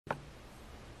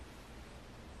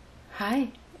Hi,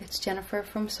 it's Jennifer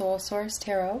from Soul Source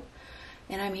Tarot,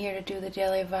 and I'm here to do the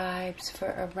daily vibes for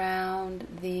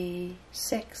around the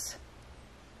 6th.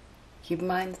 Keep in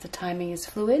mind that the timing is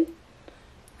fluid.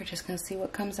 We're just going to see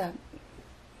what comes up.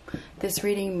 This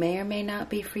reading may or may not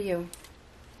be for you.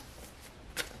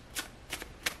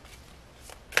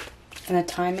 And the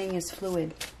timing is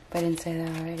fluid, if I didn't say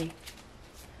that already.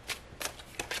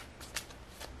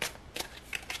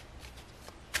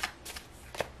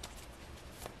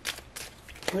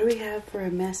 What do we have for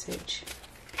a message?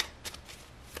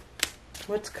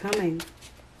 What's coming?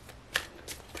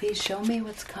 Please show me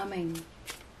what's coming.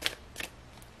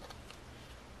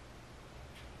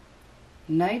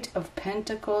 Knight of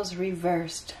Pentacles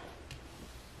reversed.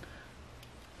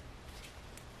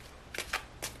 So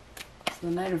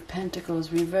the Knight of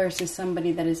Pentacles reversed is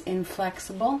somebody that is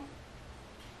inflexible.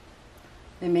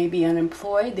 They may be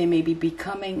unemployed. They may be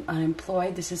becoming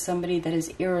unemployed. This is somebody that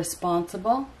is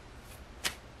irresponsible.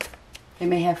 They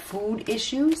may have food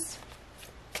issues.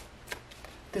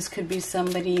 This could be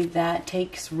somebody that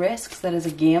takes risks, that is a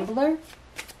gambler.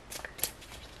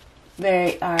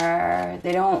 They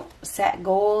don't set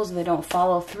goals, they don't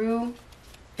follow through.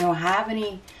 They don't have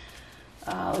any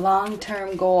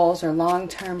long-term goals or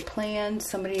long-term plans.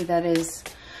 Somebody that is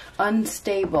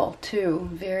unstable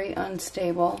too, very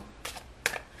unstable.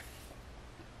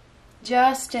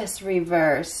 Justice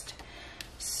reversed.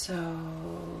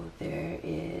 So there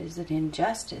is an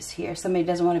injustice here. Somebody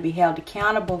doesn't want to be held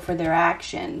accountable for their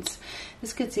actions.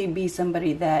 This could be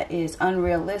somebody that is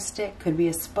unrealistic, could be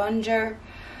a sponger,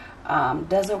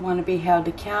 doesn't want to be held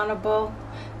accountable.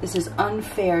 This is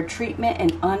unfair treatment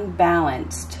and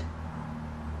unbalanced.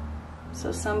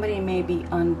 So somebody may be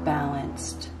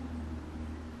unbalanced.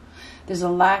 There's a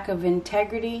lack of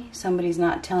integrity. Somebody's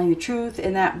not telling the truth,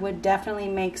 and that would definitely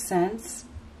make sense.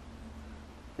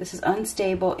 This is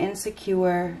unstable,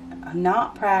 insecure,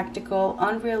 not practical,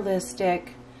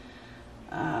 unrealistic.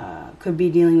 Could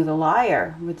be dealing with a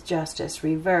liar with justice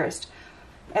reversed.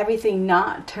 Everything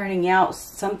not turning out,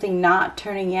 something not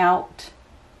turning out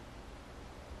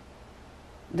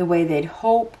the way they'd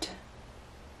hoped.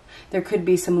 There could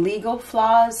be some legal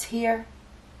flaws here.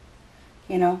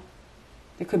 You know,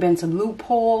 there could have been some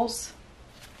loopholes.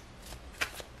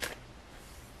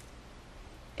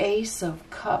 Ace of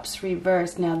Cups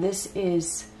reversed. Now this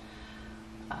is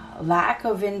lack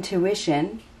of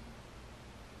intuition.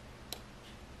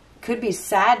 Could be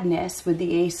sadness with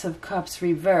the Ace of Cups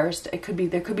reversed. It could be,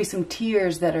 there could be some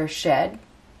tears that are shed.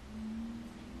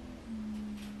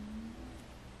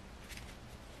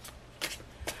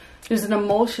 There's an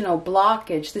emotional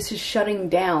blockage. This is shutting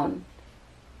down.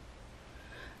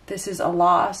 This is a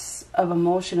loss of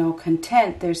emotional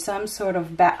content. There's some sort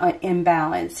of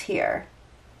imbalance here.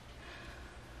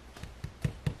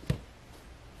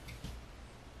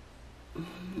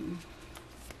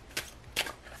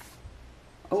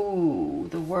 Oh,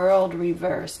 the World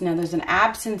reversed. Now there's an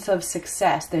absence of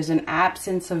success. There's an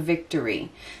absence of victory.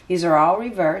 These are all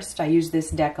reversed. I use this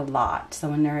deck a lot. So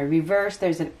when they're reversed,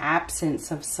 there's an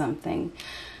absence of something.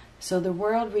 So the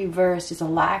World reversed is a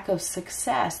lack of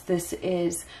success. This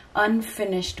is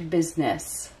unfinished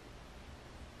business.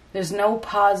 There's no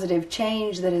positive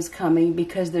change that is coming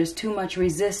because there's too much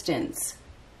resistance.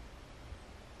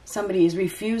 Somebody is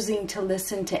refusing to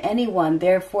listen to anyone,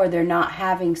 therefore they're not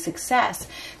having success.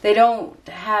 They don't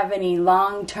have any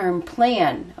long-term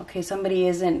plan. Okay, somebody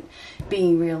isn't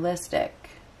being realistic.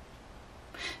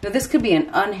 Now this could be an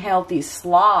unhealthy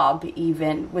slob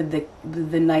even with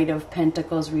the Knight of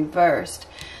Pentacles reversed.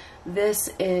 This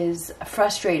is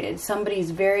frustrated.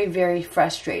 Somebody's very, very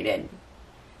frustrated.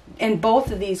 And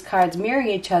both of these cards mirroring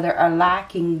each other are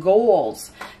lacking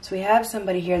goals. So we have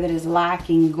somebody here that is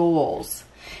lacking goals.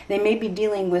 They may be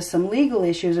dealing with some legal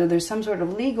issues, or there's some sort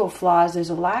of legal flaws. There's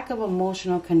a lack of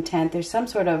emotional content. There's some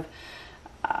sort of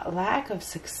lack of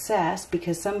success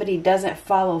because somebody doesn't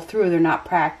follow through. They're not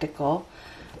practical.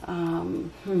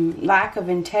 Lack of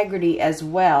integrity as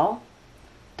well.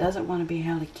 Doesn't want to be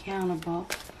held accountable.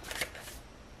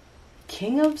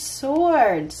 King of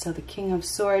Swords. So the King of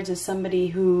Swords is somebody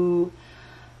who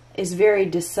is very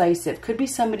decisive. Could be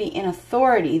somebody in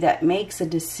authority that makes a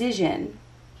decision.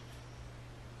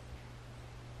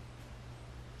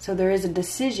 So there is a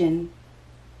decision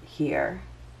here,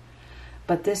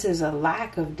 but this is a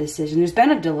lack of decision. There's been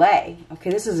a delay.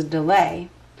 Okay, this is a delay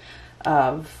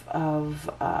of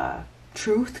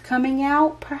truth coming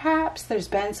out, perhaps. There's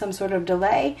been some sort of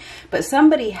delay, but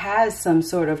somebody has some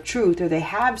sort of truth, or they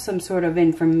have some sort of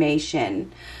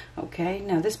information. Okay,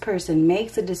 now this person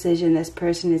makes a decision. This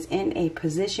person is in a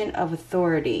position of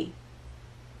authority.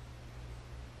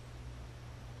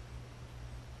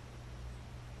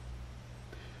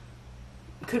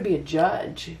 could be a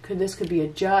judge. This could be a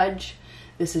judge.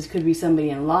 Could be somebody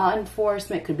in law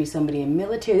enforcement. Could be somebody in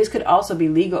military. This could also be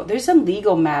legal. There's some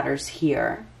legal matters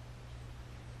here.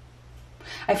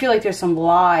 I feel like there's some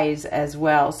lies as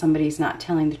well. Somebody's not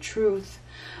telling the truth.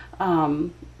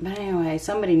 But anyway,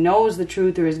 somebody knows the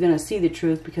truth or is going to see the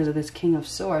truth because of this King of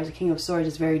Swords. The King of Swords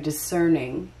is very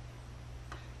discerning.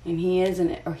 And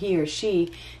he or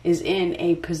she is in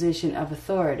a position of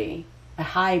authority. A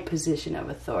high position of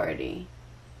authority.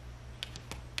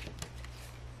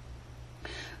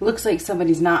 Looks like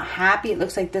somebody's not happy. It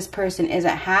looks like this person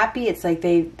isn't happy. It's like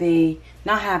they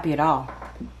not happy at all.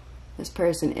 This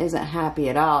person isn't happy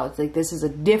at all. It's like this is a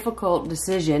difficult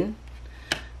decision,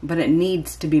 but it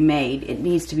needs to be made. It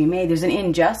needs to be made. There's an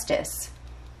injustice.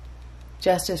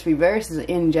 Justice reverse is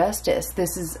injustice.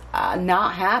 This is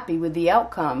not happy with the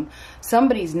outcome.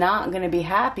 Somebody's not going to be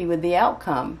happy with the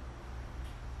outcome.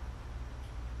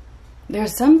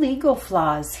 There's some legal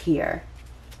flaws here.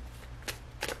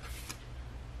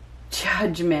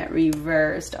 Judgment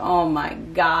reversed. Oh my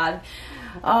God.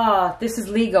 Oh, this is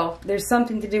legal. There's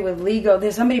something to do with legal.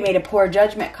 Somebody made a poor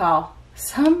judgment call.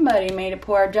 Somebody made a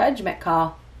poor judgment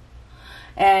call.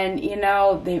 And, you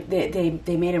know,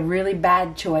 they made a really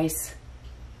bad choice.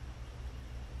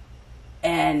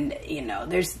 And, you know,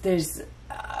 there's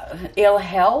ill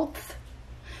health.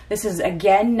 This is,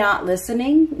 again, not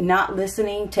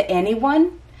listening to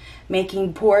anyone,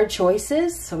 making poor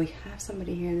choices. So we have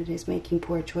somebody here that is making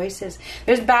poor choices.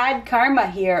 There's bad karma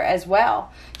here as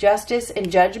well. Justice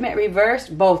and judgment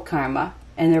reversed, both karma,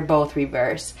 and they're both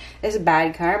reversed. This is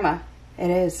bad karma.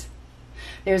 It is.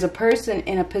 There's a person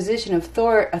in a position of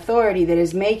authority that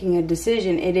is making a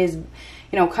decision. It is,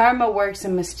 you know, karma works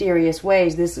in mysterious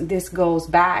ways. This goes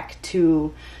back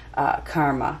to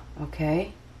karma,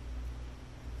 okay?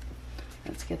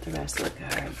 Let's get the rest of the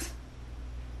cards.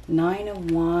 Nine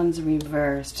of Wands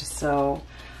reversed. So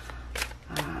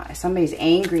somebody's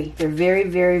angry. They're very,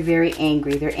 very, very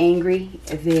angry. They're angry.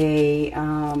 They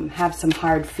have some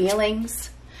hard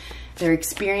feelings. They're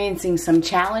experiencing some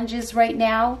challenges right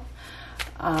now.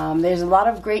 There's a lot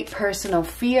of great personal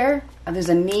fear. There's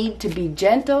a need to be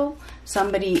gentle.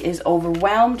 Somebody is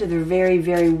overwhelmed. They're very,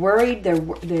 very worried. They're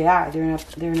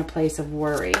in a place of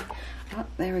worry. Oh,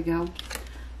 there we go.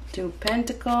 Two of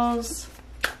Pentacles.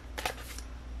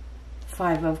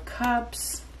 Five of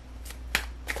Cups.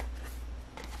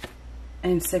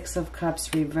 And Six of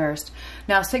Cups reversed.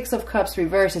 Now, Six of Cups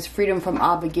reversed is freedom from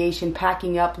obligation,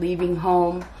 packing up, leaving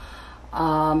home.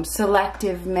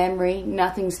 Selective memory.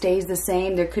 Nothing stays the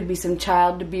same. There could be some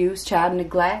child abuse, child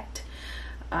neglect,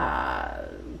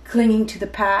 clinging to the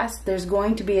past. There's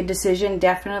going to be a decision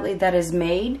definitely that is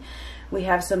made. We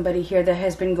have somebody here that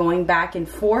has been going back and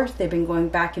forth. They've been going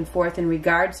back and forth in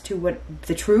regards to what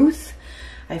the truth.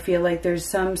 I feel like there's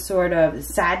some sort of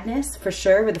sadness for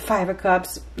sure with the Five of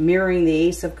Cups mirroring the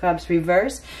Ace of Cups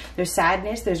reverse. There's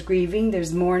sadness, there's grieving,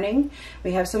 there's mourning.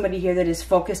 We have somebody here that is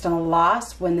focused on a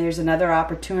loss when there's another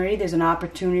opportunity. There's an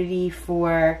opportunity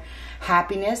for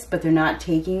happiness, but they're not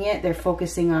taking it. They're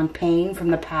focusing on pain from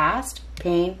the past.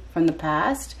 Pain from the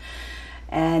past.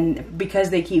 And because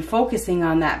they keep focusing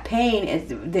on that pain,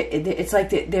 it's like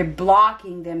they're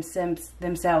blocking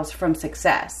themselves from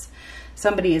success.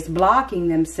 Somebody is blocking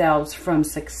themselves from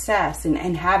success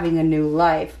and having a new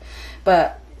life.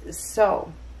 But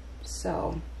so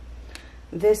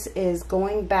this is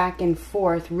going back and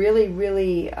forth, really,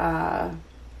 really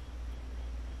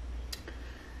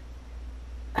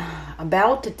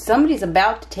somebody's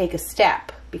about to take a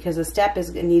step, because a step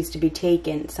needs to be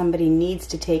taken. Somebody needs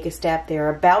to take a step. They're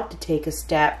about to take a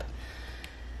step.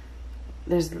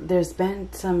 There's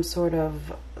been some sort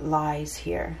of lies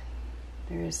here.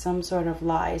 There is some sort of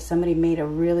lies. Somebody made a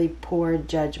really poor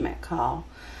judgment call.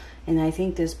 And I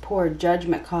think this poor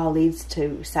judgment call leads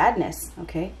to sadness,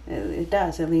 okay? It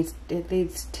does. It leads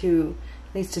to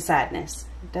sadness.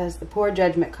 It does. The poor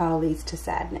judgment call leads to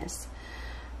sadness.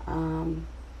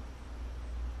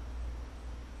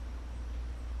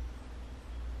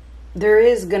 There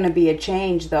is going to be a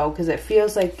change, though, because it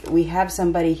feels like we have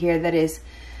somebody here that is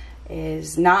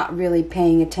not really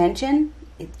paying attention,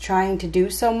 trying to do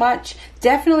so much.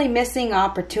 Definitely missing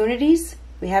opportunities.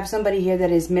 We have somebody here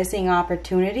that is missing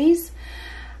opportunities.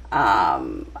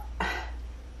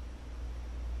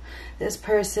 This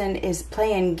person is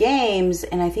playing games,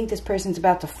 and I think this person's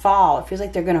about to fall. It feels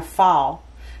like they're going to fall.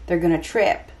 They're going to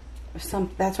trip.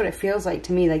 That's what it feels like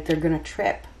to me, like they're going to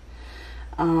trip.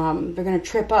 They're going to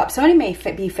trip up. Somebody may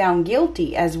be found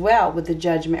guilty as well with the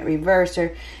judgment reverse,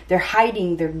 or they're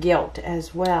hiding their guilt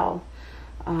as well.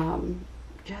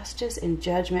 Justice and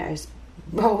judgment is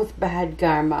both bad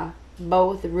karma.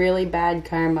 Both really bad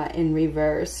karma in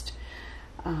reversed.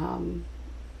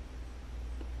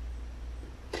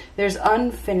 There's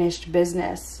unfinished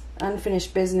business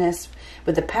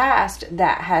with the past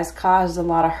that has caused a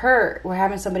lot of hurt. We're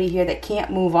having somebody here that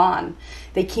can't move on.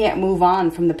 They can't move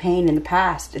on from the pain in the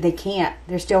past. They can't.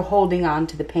 They're still holding on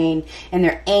to the pain, and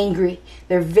they're angry.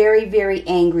 They're very, very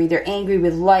angry. They're angry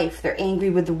with life. They're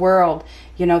angry with the world.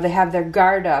 You know, they have their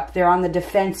guard up. They're on the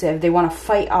defensive. They want to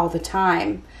fight all the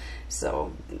time.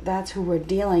 So that's who we're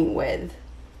dealing with.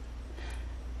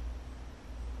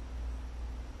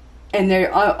 And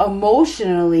they're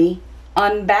emotionally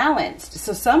unbalanced.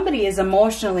 So somebody is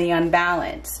emotionally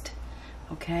unbalanced.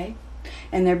 Okay?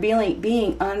 And they're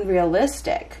being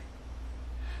unrealistic.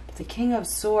 But the King of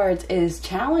Swords is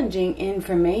challenging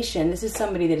information. This is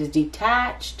somebody that is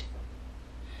detached,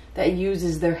 that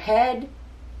uses their head.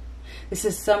 This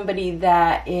is somebody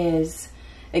that is...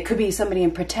 It could be somebody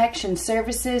in protection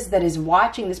services that is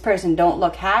watching this person don't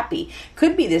look happy.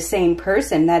 Could be the same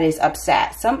person that is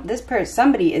upset.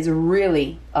 Somebody is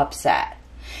really upset.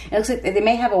 It looks like they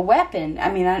may have a weapon.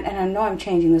 I mean, and I know I'm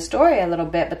changing the story a little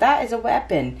bit, but that is a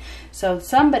weapon. So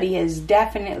somebody is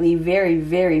definitely very,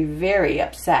 very, very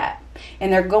upset.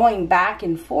 And they're going back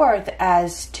and forth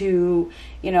as to,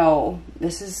 you know,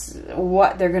 this is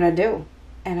what they're going to do.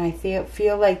 And I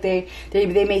feel like they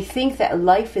may think that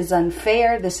life is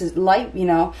unfair. This is life, you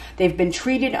know, they've been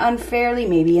treated unfairly,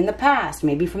 maybe in the past,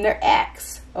 maybe from their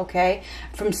ex, okay,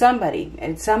 from somebody.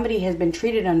 And somebody has been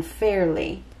treated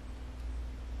unfairly.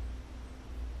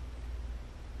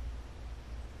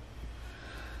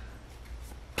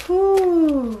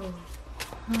 Whew.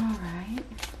 All right.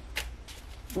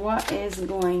 What is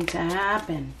going to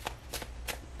happen?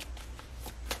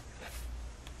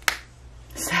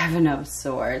 Seven of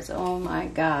Swords. Oh my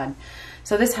God.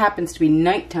 So this happens to be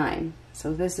nighttime.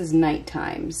 So this is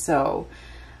nighttime. So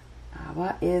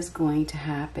what is going to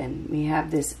happen? We have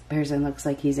this person looks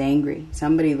like he's angry.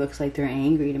 Somebody looks like they're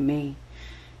angry to me.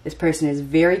 This person is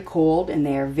very cold and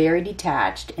they are very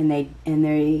detached, and they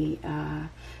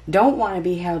don't want to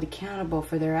be held accountable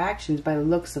for their actions by the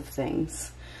looks of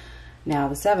things. Now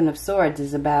the Seven of Swords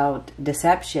is about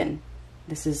deception.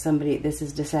 This is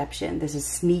deception. This is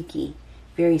sneaky.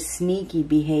 Very sneaky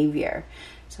behavior.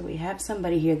 So we have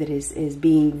somebody here that is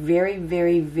being very,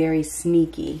 very, very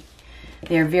sneaky.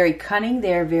 They're very cunning.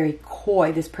 They're very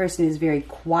coy. This person is very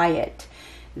quiet.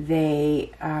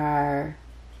 They're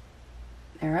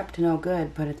up to no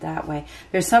good, put it that way.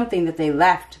 There's something that they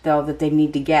left, though, that they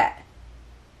need to get.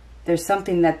 There's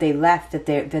something that they left that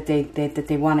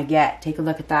they want to get. Take a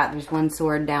look at that. There's one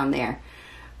sword down there.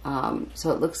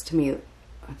 So it looks to me,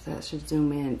 that should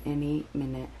zoom in any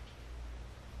minute.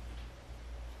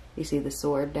 You see the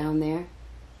sword down there?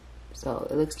 So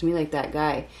it looks to me like that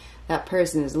guy, that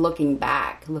person is looking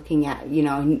back, looking at, you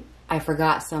know, I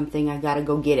forgot something, I gotta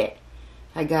go get it.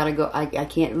 I gotta go, I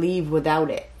can't leave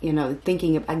without it. You know,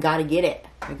 thinking of, I gotta get it.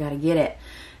 I gotta get it.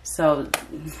 So,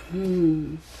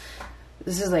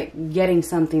 this is like getting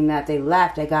something that they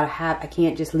left. I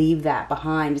can't just leave that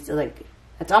behind. It's like,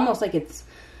 it's almost like it's,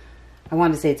 I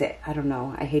wanted to say it's, I don't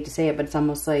know, I hate to say it, but it's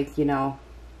almost like, you know,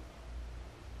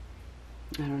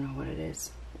 I don't know what it is.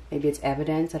 Maybe it's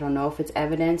evidence. I don't know if it's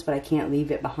evidence, but I can't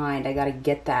leave it behind. I got to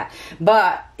get that.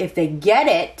 But if they get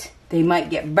it, they might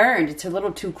get burned. It's a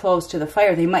little too close to the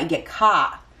fire. They might get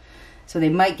caught. So they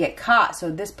might get caught. So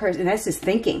this person, this is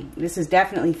thinking. This is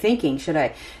definitely thinking.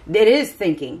 It is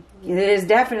thinking. It is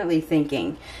definitely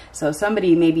thinking. So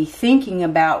somebody may be thinking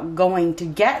about going to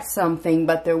get something,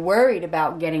 but they're worried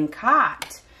about getting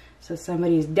caught. So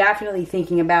somebody is definitely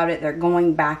thinking about it. They're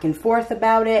going back and forth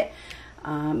about it.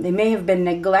 They may have been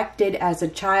neglected as a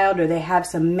child, or they have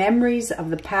some memories of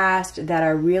the past that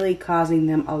are really causing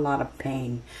them a lot of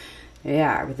pain. They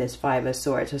are with this Five of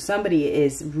Swords. So somebody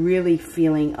is really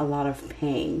feeling a lot of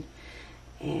pain,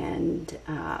 and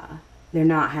they're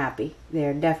not happy.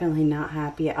 They're definitely not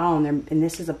happy at all. And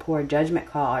this is a poor judgment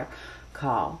call.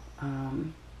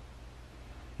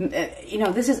 You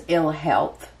know, this is ill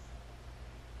health.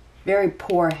 Very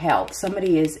poor health.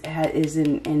 Somebody is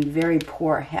in very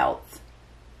poor health.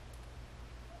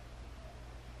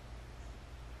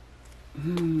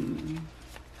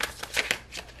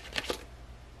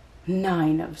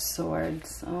 Nine of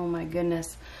Swords. Oh my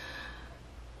goodness.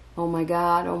 Oh my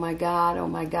God. Oh my God. Oh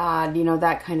my God. You know,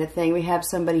 that kind of thing. We have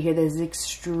somebody here that is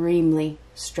extremely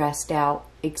stressed out.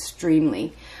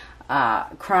 Extremely.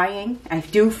 Crying. I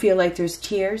do feel like there's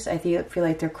tears. I feel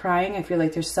like they're crying. I feel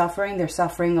like they're suffering. They're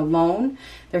suffering alone.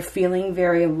 They're feeling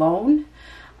very alone.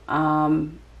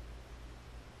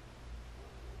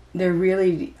 They're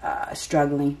really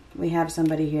struggling. We have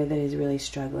somebody here that is really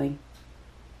struggling.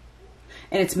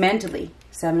 And it's mentally.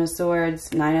 7 of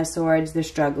Swords, 9 of Swords, they're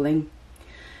struggling.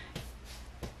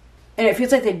 And it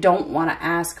feels like they don't want to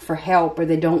ask for help, or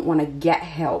they don't want to get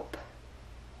help.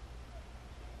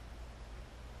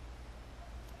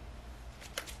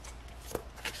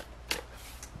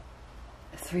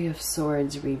 Three of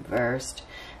Swords reversed.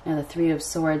 Now the Three of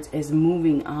Swords is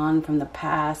moving on from the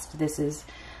past. This is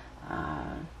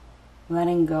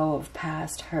letting go of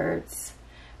past hurts,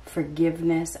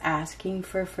 forgiveness, asking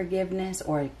for forgiveness,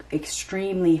 or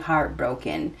extremely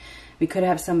heartbroken. We could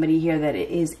have somebody here that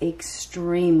is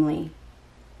extremely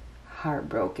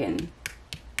heartbroken.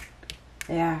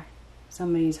 Yeah,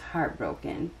 somebody's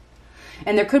heartbroken.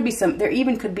 And there could be some, there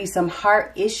even could be some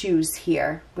heart issues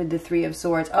here with the Three of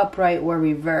Swords, upright or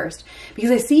reversed. Because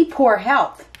I see poor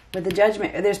health with the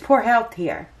Judgment. There's poor health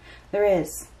here. There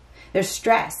is. There's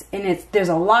stress. And there's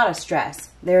a lot of stress.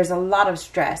 There's a lot of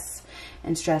stress.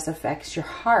 And stress affects your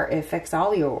heart. It affects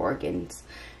all your organs.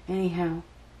 Anyhow.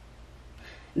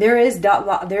 There is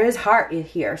heart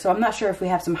here. So I'm not sure if we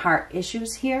have some heart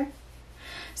issues here.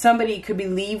 Somebody could be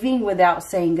leaving without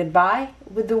saying goodbye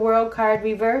with the World card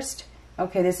reversed.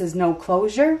 Okay, this is no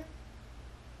closure.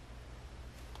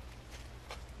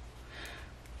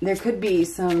 There could be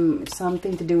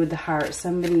something to do with the heart.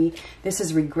 Somebody, this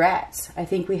is regrets. I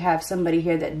think we have somebody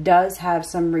here that does have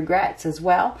some regrets as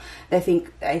well. I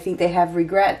think they have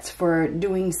regrets for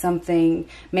doing something,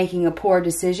 making a poor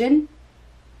decision.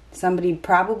 Somebody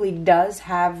probably does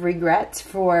have regrets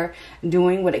for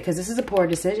doing what it, because this is a poor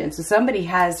decision. So somebody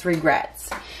has regrets.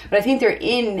 But I think they're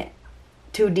in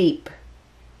too deep.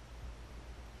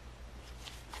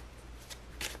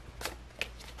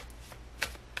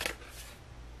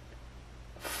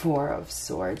 Four of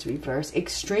Swords reverse.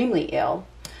 Extremely ill.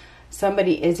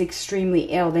 Somebody is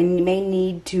extremely ill. They may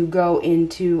need to go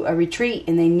into a retreat,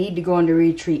 and they need to go into a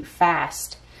retreat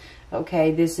fast.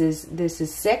 Okay, this is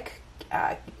sick.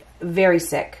 Very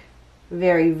sick.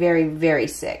 Very, very, very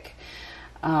sick.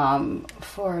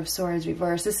 Four of Swords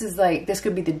reverse. This is like, this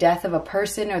could be the death of a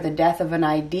person or the death of an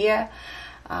idea.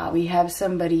 We have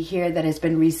somebody here that has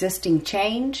been resisting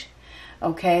change.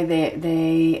 Okay,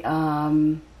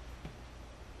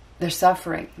 they're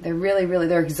suffering. They're really,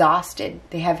 they're exhausted.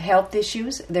 They have health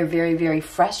issues. They're very, very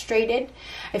frustrated.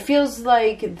 It feels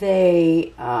like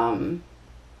they are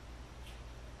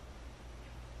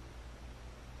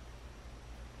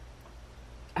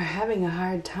having a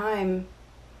hard time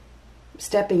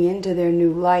stepping into their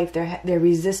new life. They're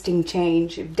resisting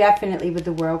change. Definitely with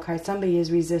the World card, somebody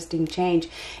is resisting change.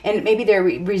 And maybe they're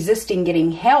resisting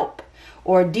getting help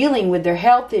or dealing with their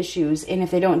health issues. And if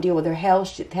they don't deal with their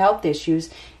health issues,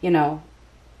 you know,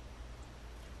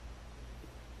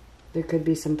 there could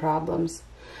be some problems.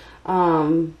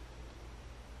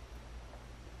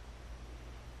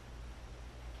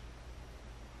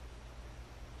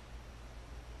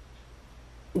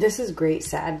 This is great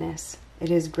sadness. It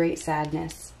is great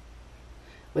sadness.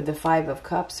 With the Five of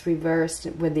Cups reversed,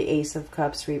 with the Ace of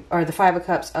Cups, or the Five of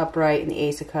Cups upright and the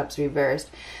Ace of Cups reversed.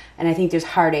 And I think there's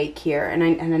heartache here. And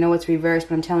I know it's reversed,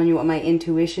 but I'm telling you what my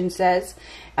intuition says.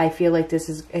 I feel like this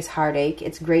is heartache.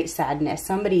 It's great sadness.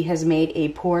 Somebody has made a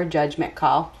poor judgment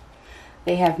call.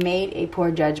 They have made a poor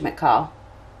judgment call.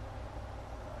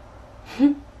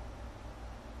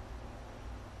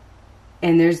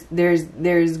 And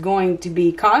there's going to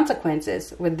be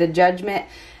consequences with the Judgment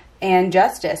and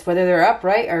Justice, whether they're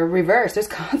upright or reversed. There's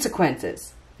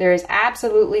consequences. There is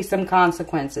absolutely some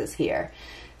consequences here.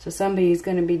 So somebody's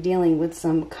going to be dealing with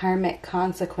some karmic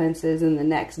consequences in the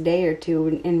next day or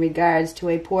two in regards to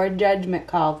a poor judgment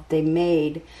call that they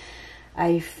made.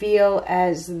 I feel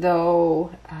as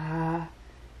though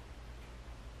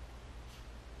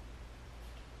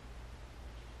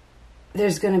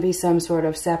there's going to be some sort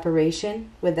of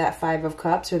separation with that Five of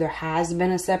Cups, or there has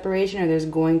been a separation, or there's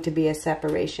going to be a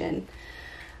separation.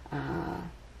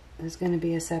 There's going to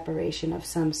be a separation of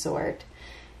some sort.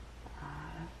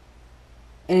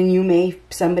 And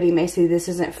somebody may say, this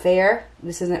isn't fair.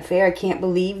 This isn't fair. I can't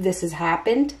believe this has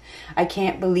happened. I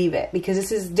can't believe it, because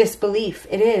this is disbelief.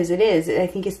 It is. I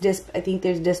think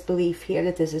there's disbelief here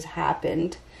that this has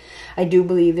happened. I do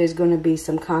believe there's going to be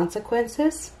some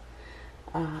consequences.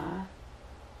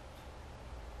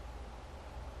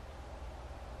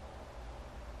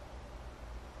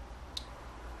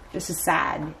 This is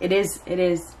sad. It is.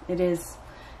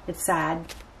 It's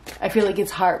sad. I feel like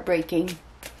it's heartbreaking.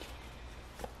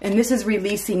 And this is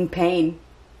releasing pain.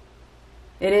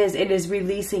 It is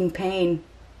releasing pain.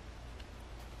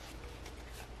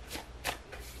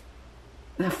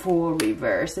 The Fool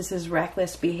reverse. This is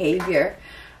reckless behavior.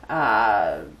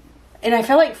 And I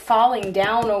feel like falling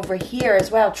down over here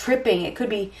as well, tripping. It could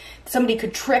be somebody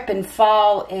could trip and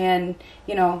fall and,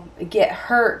 you know, get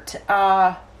hurt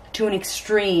to an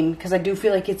extreme, because I do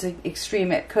feel like it's an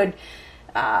extreme. It could,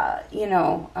 you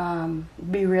know,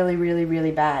 be really, really,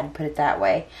 really bad, put it that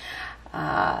way.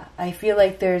 I feel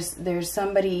like there's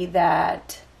somebody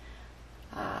that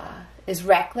is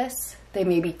reckless. They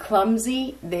may be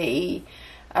clumsy. They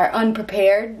are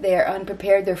unprepared. They are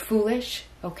unprepared. They're foolish.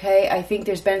 Okay, I think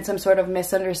there's been some sort of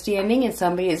misunderstanding and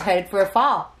somebody is headed for a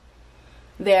fall.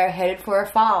 They're headed for a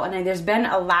fall. And there's been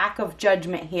a lack of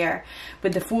judgment here.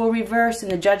 With the Fool reverse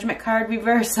and the Judgment card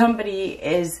reverse, somebody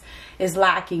is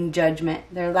lacking judgment.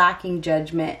 They're lacking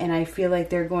judgment. And I feel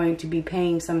like they're going to be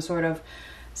paying some sort of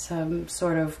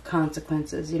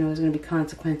consequences. You know, there's going to be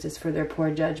consequences for their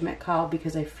poor judgment call,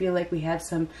 because I feel like we have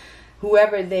some,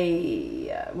 whoever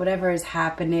they, whatever is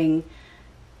happening,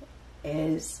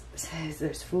 there's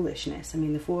foolishness. I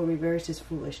mean, the Fool reverse is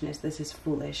foolishness. This is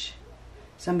foolish.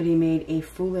 Somebody made a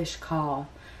foolish call.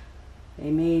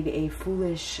 They made a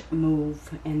foolish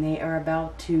move, and they are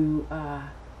about to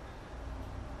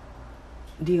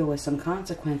deal with some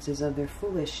consequences of their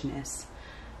foolishness.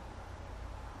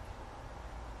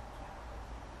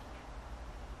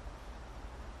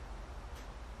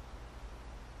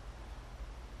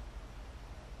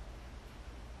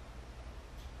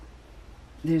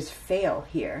 There's fail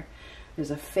here.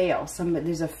 There's a fail.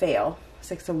 There's a fail.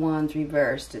 Six of Wands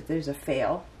reversed. There's a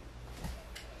fail.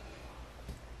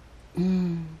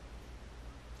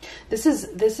 This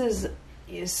is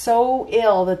so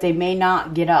ill that they may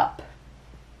not get up.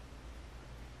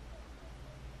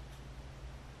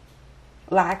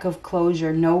 Lack of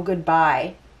closure. No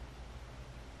goodbye.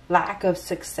 Lack of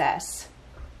success.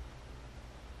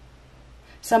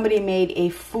 Somebody made a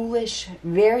foolish,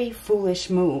 very foolish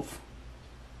move.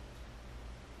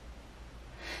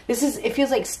 It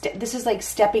feels like this is like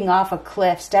stepping off a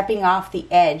cliff, stepping off the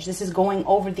edge. This is going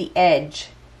over the edge.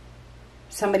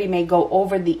 Somebody may go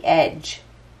over the edge.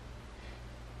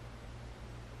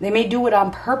 They may do it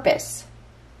on purpose.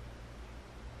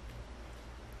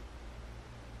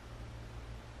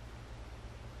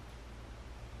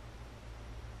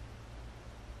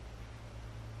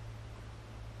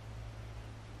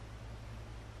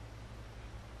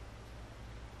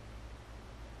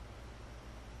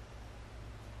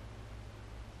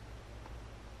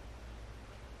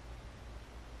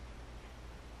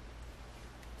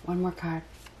 One more card.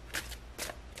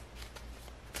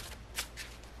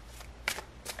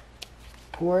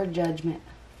 Poor judgment.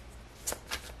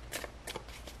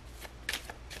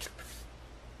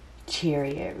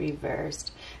 Chariot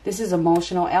reversed. This is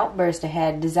emotional outburst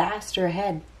ahead. Disaster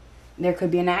ahead. There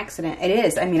could be an accident. It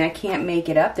is. I mean, I can't make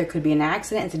it up. There could be an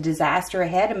accident. It's a disaster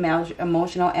ahead.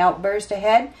 Emotional outburst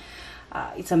ahead.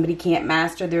 Somebody can't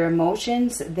master their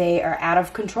emotions. They are out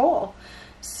of control.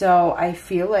 So I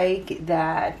feel like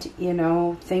that, you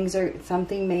know,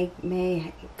 something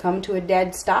may come to a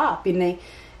dead stop, and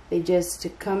they just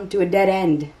come to a dead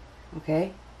end.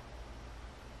 Okay?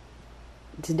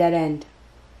 It's a dead end.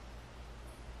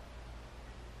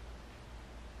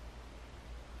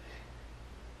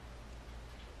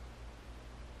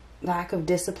 Lack of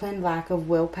discipline, lack of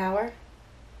willpower,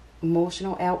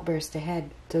 emotional outburst ahead.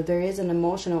 So there is an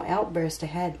emotional outburst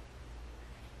ahead.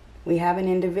 We have an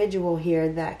individual here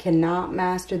that cannot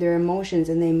master their emotions,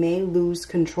 and they may lose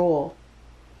control.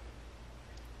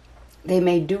 They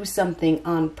may do something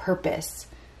on purpose.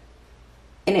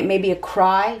 And it may be a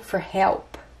cry for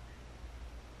help.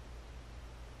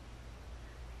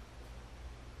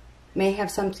 May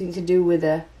have something to do with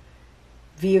a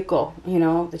vehicle. You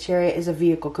know, the chariot is a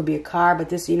vehicle. Could be a car, but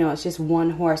this, you know, it's just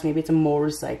one horse. Maybe it's a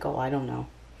motorcycle. I don't know.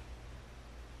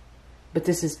 But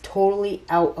this is totally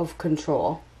out of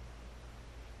control.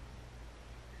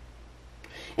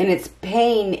 And it's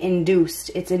pain induced.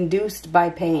 It's induced by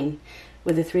pain.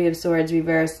 With the Three of Swords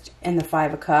reversed and the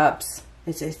Five of Cups.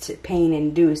 It's pain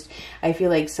induced. I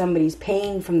feel like somebody's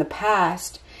pain from the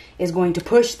past is going to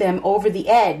push them over the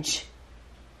edge.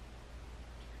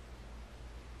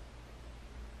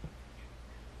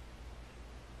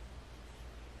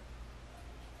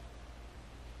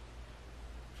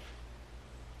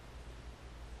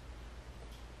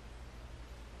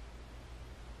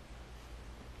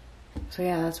 So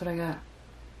yeah, that's what I got.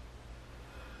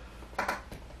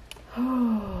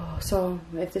 So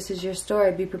if this is your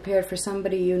story, be prepared for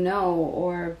somebody you know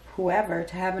or whoever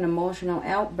to have an emotional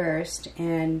outburst,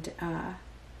 and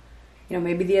you know,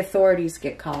 maybe the authorities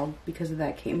get called because of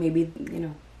that case. Maybe, you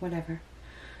know, whatever.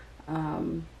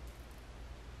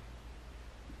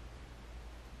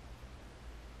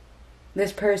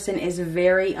 This person is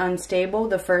very unstable.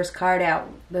 The first card out,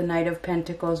 the Knight of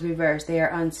Pentacles reversed. They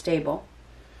are unstable.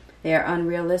 They are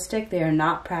unrealistic. They are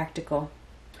not practical.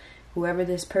 Whoever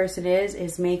this person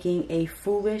is making a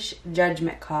foolish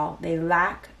judgment call. They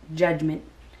lack judgment.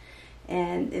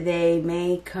 And they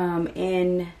may come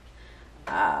in,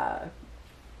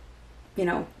 you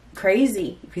know,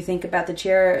 crazy. If you think about the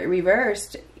Chariot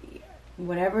reversed,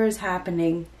 whatever is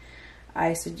happening,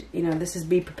 this is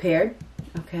be prepared,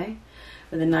 okay?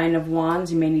 With the Nine of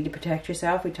Wands, you may need to protect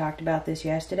yourself. We talked about this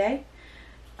yesterday.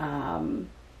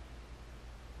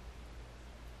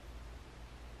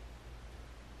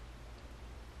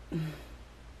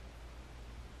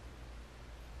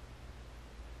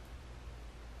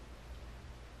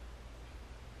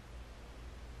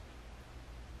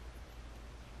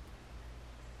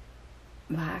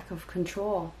 Lack of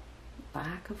control.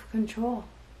 Lack of control.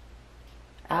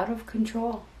 Out of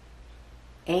control.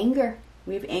 Anger.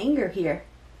 We have anger here.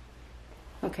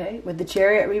 Okay, with the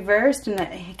Chariot reversed and the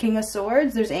King of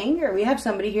Swords, there's anger. We have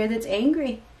somebody here that's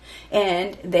angry.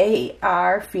 And they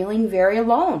are feeling very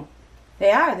alone.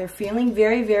 They are. They're feeling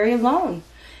very, very alone.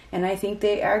 And I think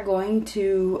they are going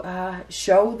to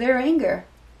show their anger.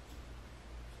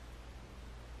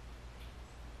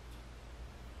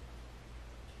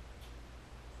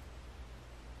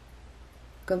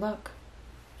 Good luck.